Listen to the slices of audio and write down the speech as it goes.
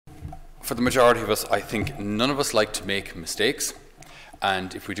For the majority of us, I think none of us like to make mistakes.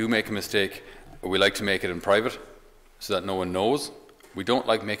 And if we do make a mistake, we like to make it in private so that no one knows. We don't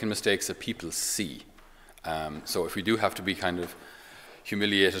like making mistakes that people see. So if we do have to be kind of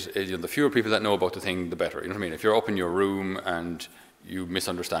humiliated, the fewer people that know about the thing, the better. You know what I mean? If you're up in your room and you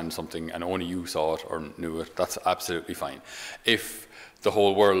misunderstand something and only you saw it or knew it, that's absolutely fine. If the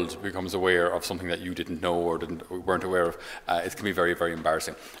whole world becomes aware of something that you didn't know or weren't aware of, it can be very, very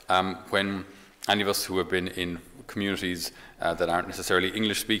embarrassing. When any of us who have been in communities that aren't necessarily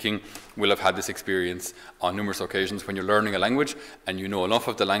English speaking will have had this experience on numerous occasions when you're learning a language and you know enough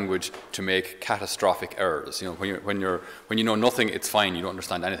of the language to make catastrophic errors. You know, when you know nothing, it's fine, you don't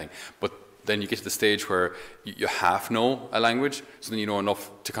understand anything. But then you get to the stage where you half know a language, so then you know enough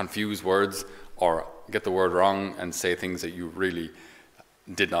to confuse words or get the word wrong and say things that you really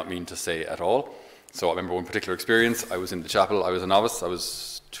did not mean to say at all. So I remember one particular experience. I was in the chapel. I was a novice. I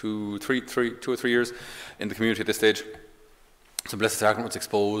was two or three years in the community at this stage. So Blessed Sacrament was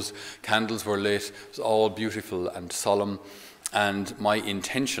exposed. Candles were lit. It was all beautiful and solemn. And my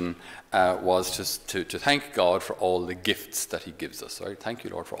intention was just to thank God for all the gifts that He gives us. Right? Thank you,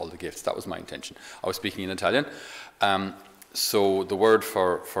 Lord, for all the gifts. That was my intention. I was speaking in Italian. So the word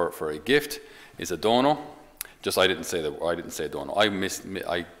for a gift is a dono. Just I didn't say dono.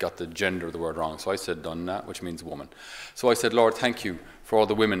 I got the gender of the word wrong. So I said donna, which means woman. So I said, Lord, thank you for all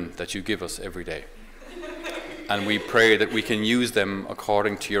the women that you give us every day. And we pray that we can use them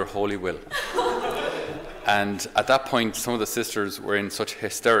according to your holy will. And at that point, some of the sisters were in such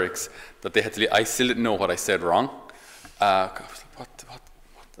hysterics that they had to leave. I still didn't know what I said wrong. What?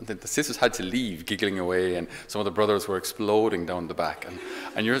 And the sisters had to leave, giggling away, and some of the brothers were exploding down the back.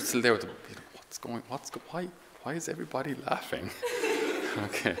 And you're still there with why is everybody laughing?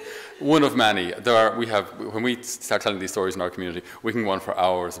 Okay, one of many. When we start telling these stories in our community, we can go on for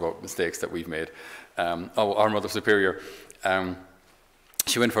hours about mistakes that we've made. Our Mother Superior,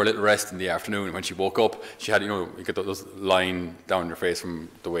 she went for a little rest in the afternoon, and when she woke up, she had, you get those line down your face from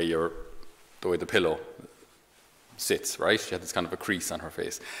the way the pillow sits, right? She had this kind of a crease on her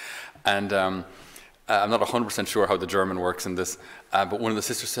face. And I'm not 100% sure how the German works in this, but one of the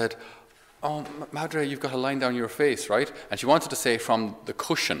sisters said, "Oh, Madre, you've got a line down your face, right?" And she wanted to say from the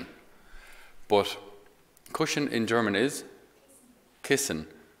cushion, but cushion in German is kissen,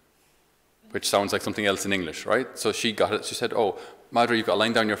 which sounds like something else in English, right? So she got it. She said, "Oh, Madre, you've got a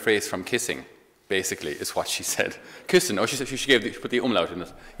line down your face from kissing," basically, is what she said. Küssen. Oh, she put the umlaut in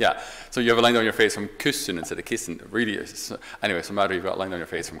it. Yeah. So you have a line down your face from küssen instead of kissing. Really is. Anyway, so Madre, you've got a line down your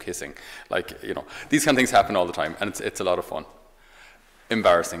face from kissing. Like, these kind of things happen all the time, and it's a lot of fun.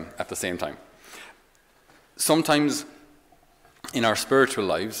 Embarrassing at the same time. Sometimes in our spiritual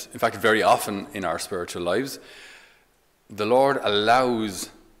lives, in fact, very often in our spiritual lives, the Lord allows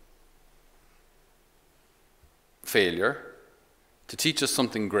failure to teach us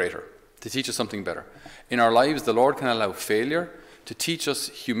something greater, to teach us something better. In our lives, the Lord can allow failure to teach us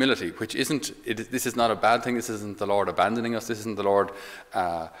humility, which this is not a bad thing. This isn't the Lord abandoning us. This isn't the Lord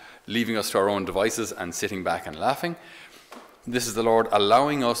leaving us to our own devices and sitting back and laughing. This is the Lord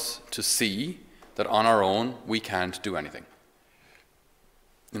allowing us to see that on our own we can't do anything.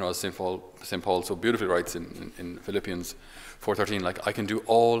 As St. Paul so beautifully writes in Philippians 4:13, like, I can do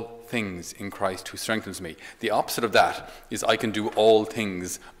all things in Christ who strengthens me. The opposite of that is I can do all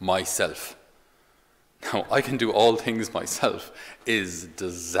things myself. Now, I can do all things myself is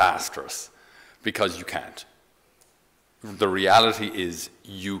disastrous because you can't. The reality is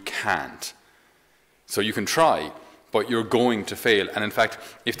you can't. So you can try, but you're going to fail. And in fact,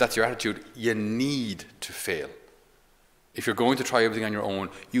 if that's your attitude, you need to fail. If you're going to try everything on your own,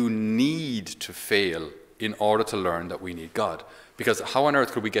 you need to fail in order to learn that we need God. Because how on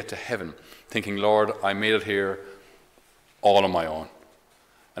earth could we get to heaven thinking, Lord, I made it here all on my own.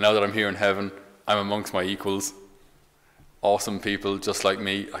 And now that I'm here in heaven, I'm amongst my equals, awesome people just like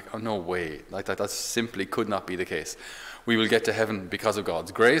me. Like, oh, no way. Like that simply could not be the case. We will get to heaven because of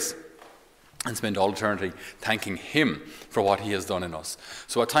God's grace and spend all eternity thanking Him for what He has done in us.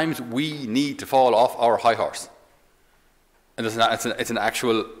 So at times we need to fall off our high horse. And it's an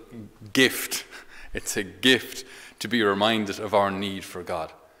actual gift. It's a gift to be reminded of our need for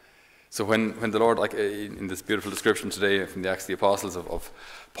God. So when the Lord, like in this beautiful description today from the Acts of the Apostles of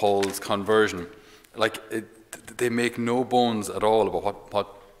Paul's conversion, they make no bones at all about what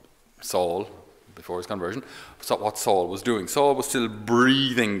Saul, before his conversion, what Saul was doing. Saul was still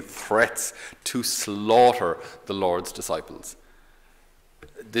breathing threats to slaughter the Lord's disciples.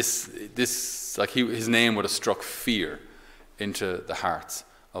 His name would have struck fear into the hearts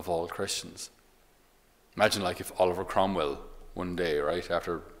of all Christians. Imagine if Oliver Cromwell one day, right,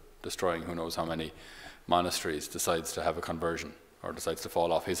 after destroying who knows how many monasteries, decides to have a conversion, or decides to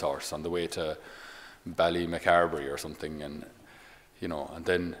fall off his horse on the way to Ballymacarbery or something, and and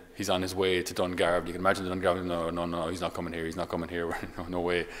then he's on his way to Dungarvan. You can imagine the Dungarvan, no, he's not coming here, no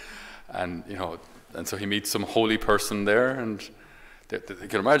way. And and so he meets some holy person there, and you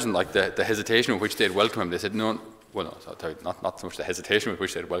can imagine like the hesitation with which they'd welcome him. They said no, well, no, sorry, not so much the hesitation with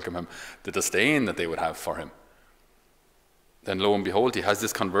which they'd welcome him, the disdain that they would have for him. Then lo and behold, he has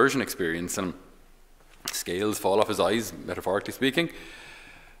this conversion experience, and scales fall off his eyes, metaphorically speaking.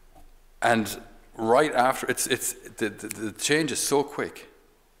 And right after, the change is so quick.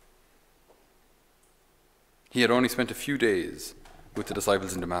 He had only spent a few days with the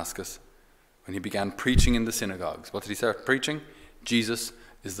disciples in Damascus when he began preaching in the synagogues. What did he start preaching? Jesus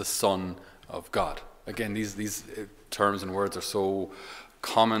is the Son of God. Again, these terms and words are so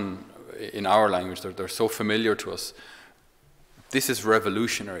common in our language. They're so familiar to us. This is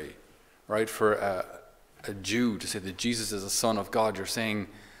revolutionary, right? For a Jew to say that Jesus is the Son of God, you're saying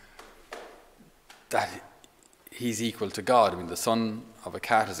that he's equal to God. I mean, the son of a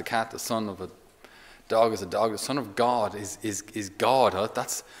cat is a cat, the son of a dog is a dog, the Son of God is God. Huh?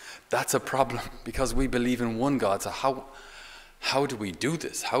 That's a problem, because we believe in one God. So how do we do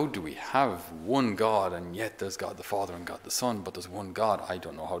this? How do we have one God, and yet there's God the Father and God the Son, but there's one God? I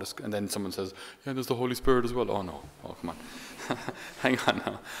don't know how this. And then someone says, yeah, there's the Holy Spirit as well. Oh no, oh come on. Hang on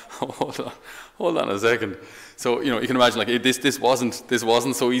now, hold on a second. So you can imagine, like, this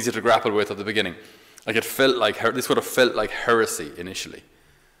wasn't so easy to grapple with at the beginning. Like, it felt like this would have felt like heresy initially.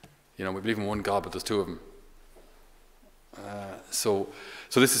 We believe in one God, but there's two of them. So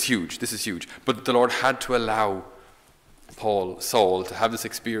this is huge. This is huge. But the Lord had to allow Saul to have this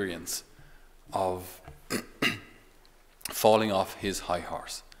experience of falling off his high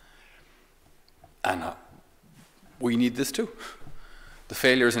horse, and we need this too. The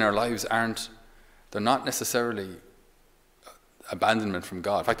failures in our lives they're not necessarily abandonment from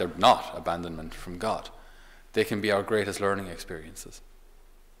God. In fact, they're not abandonment from God. They can be our greatest learning experiences.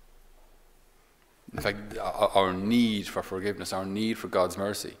 In fact, our need for forgiveness, our need for God's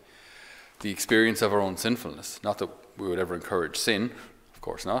mercy, the experience of our own sinfulness, not that we would ever encourage sin, of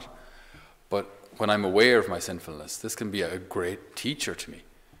course not, but when I'm aware of my sinfulness, this can be a great teacher to me.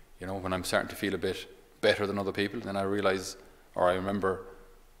 When I'm starting to feel a bit better than other people, then I realize, or I remember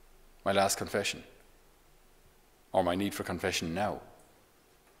my last confession, or my need for confession now.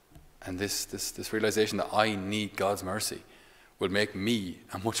 And this realization that I need God's mercy will make me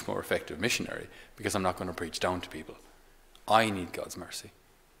a much more effective missionary, because I'm not going to preach down to people. I need God's mercy.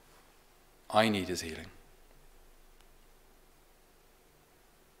 I need his healing.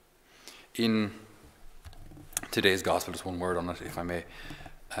 In today's gospel, just one word on it, if I may.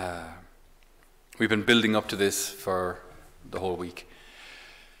 We've been building up to this for the whole week.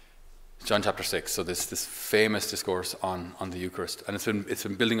 John chapter 6, so this famous discourse on the Eucharist, and it's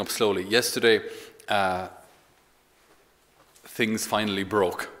been building up slowly. Yesterday, things finally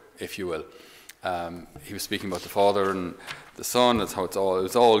broke, if you will. He was speaking about the Father and the Son. That's how it's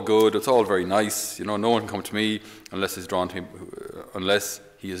all good. It's all very nice. No one can come to me unless he's drawn to me, unless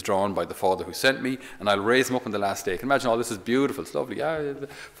he is drawn by the Father who sent me, and I'll raise him up on the last day. You can imagine all this is beautiful. It's lovely. Yeah, the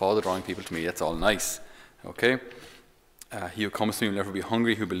Father drawing people to me. That's all nice. Okay. He who comes to me will never be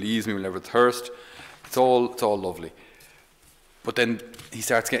hungry. Who believes me will never thirst. It's all lovely. But then he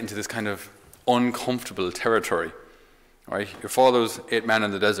starts getting to this kind of uncomfortable territory. Right? Your father's 8 men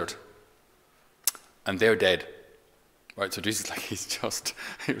in the desert, and they're dead. Right? So Jesus,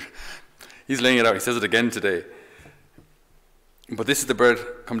 he's laying it out. He says it again today. But this is the bread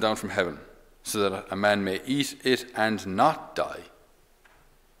come down from heaven, so that a man may eat it and not die.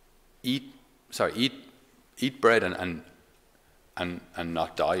 Eat bread and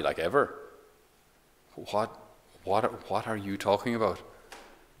not die, like ever. What are you talking about?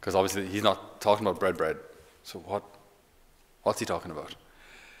 Because obviously he's not talking about bread. So what's he talking about?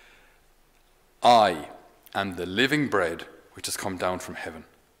 I am the living bread which has come down from heaven.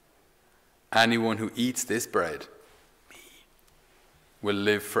 Anyone who eats this bread, me, will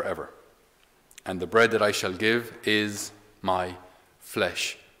live forever. And the bread that I shall give is my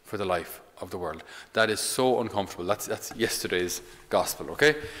flesh for the life of the world. That is so uncomfortable. That's yesterday's gospel,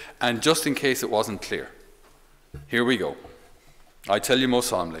 okay? And just in case it wasn't clear, here we go. I tell you most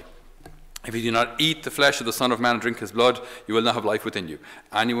solemnly, if you do not eat the flesh of the Son of Man and drink his blood, you will not have life within you.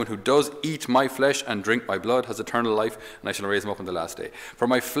 Anyone who does eat my flesh and drink my blood has eternal life, and I shall raise him up on the last day. For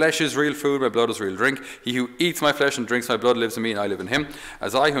my flesh is real food, my blood is real drink. He who eats my flesh and drinks my blood lives in me, and I live in him.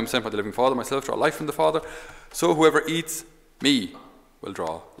 As I, who am sent by the living Father, myself draw life from the Father, so whoever eats me will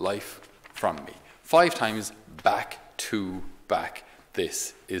draw life from me. 5 times back to back.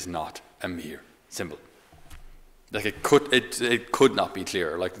 this is not a mere symbol. Like it could not be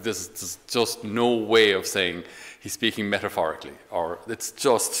clearer. Like there's just no way of saying he's speaking metaphorically, or it's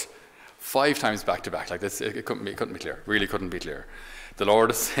just 5 times back to back. Like this, it couldn't be clear. Really couldn't be clear. The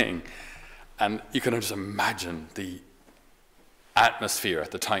Lord is saying, and you can just imagine the atmosphere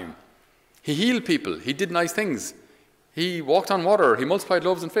at the time. He healed people. He did nice things. He walked on water. He multiplied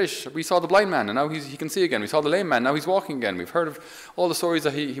loaves and fish. We saw the blind man, and now he can see again. We saw the lame man. Now he's walking again. We've heard of all the stories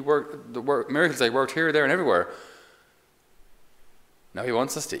that he worked, the miracles that he worked here, there, and everywhere. Now he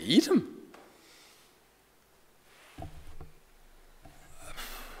wants us to eat him.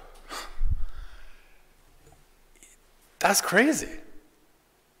 That's crazy.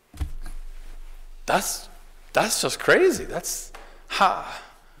 That's just crazy. That's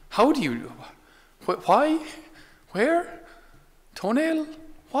how do you, why, where, toenail,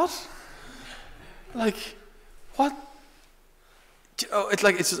 what? Like, what? It's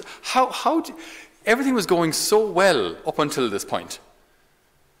like, it's just, everything was going so well up until this point.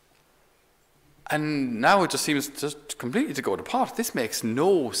 And now it just seems just completely to go to pot. This makes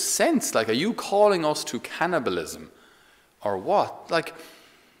no sense. Like, are you calling us to cannibalism? Or what? Like,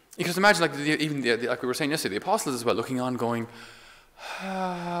 you can just imagine, like, like we were saying yesterday, the apostles as well, looking on, going,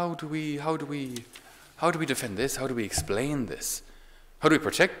 how do we defend this? How do we explain this? How do we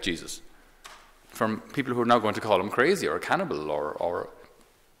protect Jesus from people who are now going to call him crazy or a cannibal, or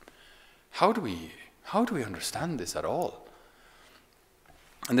how do we understand this at all?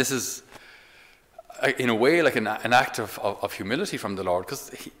 And this is, in a way, like an act of humility from the Lord,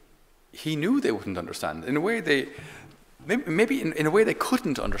 because he knew they wouldn't understand. In a way, maybe in a way they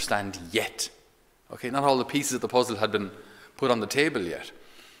couldn't understand yet. Okay, not all the pieces of the puzzle had been put on the table yet.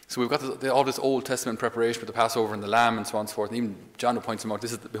 So we've got all this Old Testament preparation with the Passover and the Lamb and so on and so forth. And even John points them out,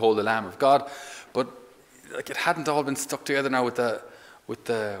 this is, behold, the Lamb of God. But like, it hadn't all been stuck together now with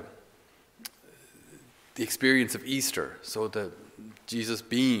the experience of Easter. So Jesus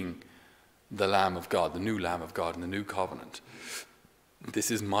being the Lamb of God, the new Lamb of God in the new covenant.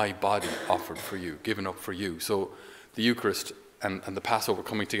 This is my body offered for you, given up for you. So the Eucharist and the Passover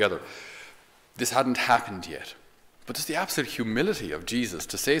coming together. This hadn't happened yet. But just the absolute humility of Jesus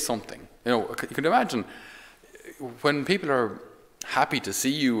to say something. You know, you can imagine when people are happy to see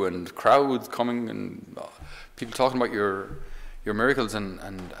you and crowds coming and people talking about your miracles, and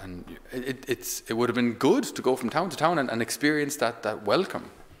it would have been good to go from town to town and experience that welcome.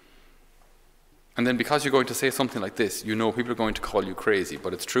 And then because you're going to say something like this, you know people are going to call you crazy,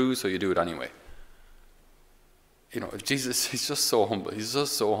 but it's true, so you do it anyway. You know, Jesus, he's just so humble. He's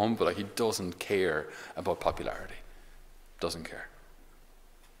just so humble. Like, he doesn't care about popularity. Doesn't care.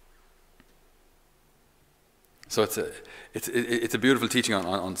 So it's a beautiful teaching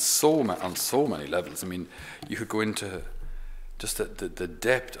on so many levels. I mean, you could go into just the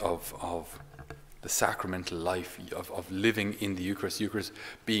depth of the sacramental life of living in the Eucharist. Eucharist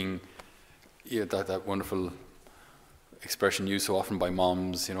being, you know, that wonderful expression used so often by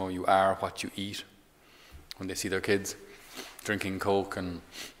moms. You know, you are what you eat. When they see their kids drinking Coke and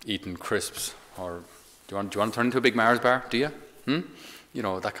eating crisps, or do you want to turn into a big Mars bar? Do you? You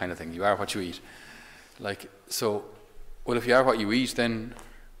know, that kind of thing. You are what you eat. Like, so, well, if you are what you eat, then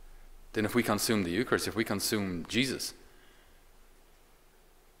if we consume the Eucharist, if we consume Jesus,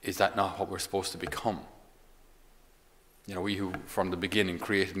 is that not what we're supposed to become? You know, we who from the beginning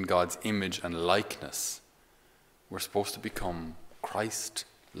created in God's image and likeness, we're supposed to become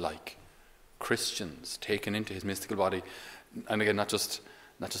Christ-like. Christians taken into his mystical body, and again, not just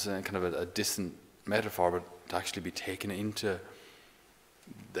a kind of a distant metaphor, but to actually be taken into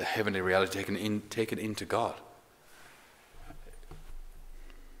the heavenly reality, taken into God.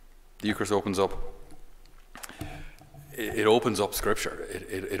 The Eucharist opens up. It opens up Scripture.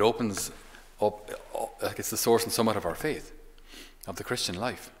 It opens up, like it's the source and summit of our faith, of the Christian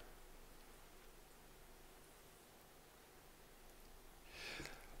life.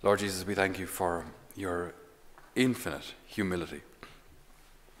 Lord Jesus, we thank you for your infinite humility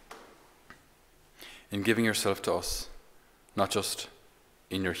in giving yourself to us, not just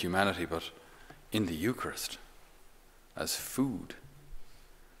in your humanity, but in the Eucharist as food.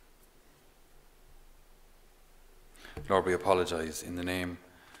 Lord, we apologize in the name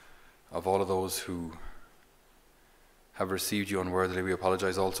of all of those who have received you unworthily. We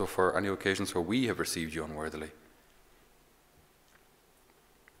apologize also for any occasions where we have received you unworthily,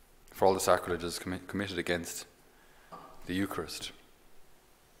 for all the sacrileges committed against the Eucharist,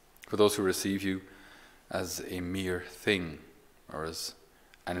 for those who receive you as a mere thing, or as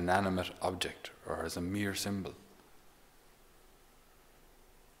an inanimate object, or as a mere symbol.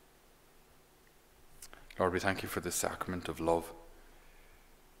 Lord, we thank you for this sacrament of love,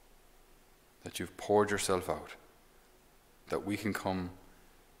 that you've poured yourself out, that we can come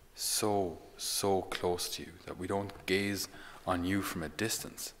so, so close to you, that we don't gaze on you from a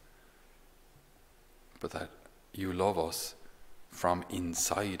distance, but that you love us from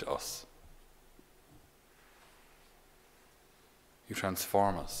inside us. You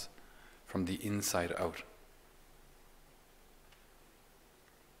transform us from the inside out.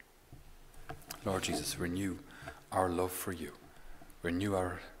 Lord Jesus, renew our love for you. Renew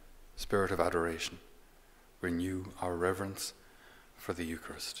our spirit of adoration. Renew our reverence for the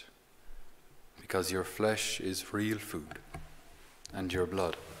Eucharist. Because your flesh is real food and your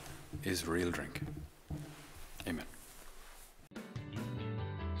blood is real drink. Amen.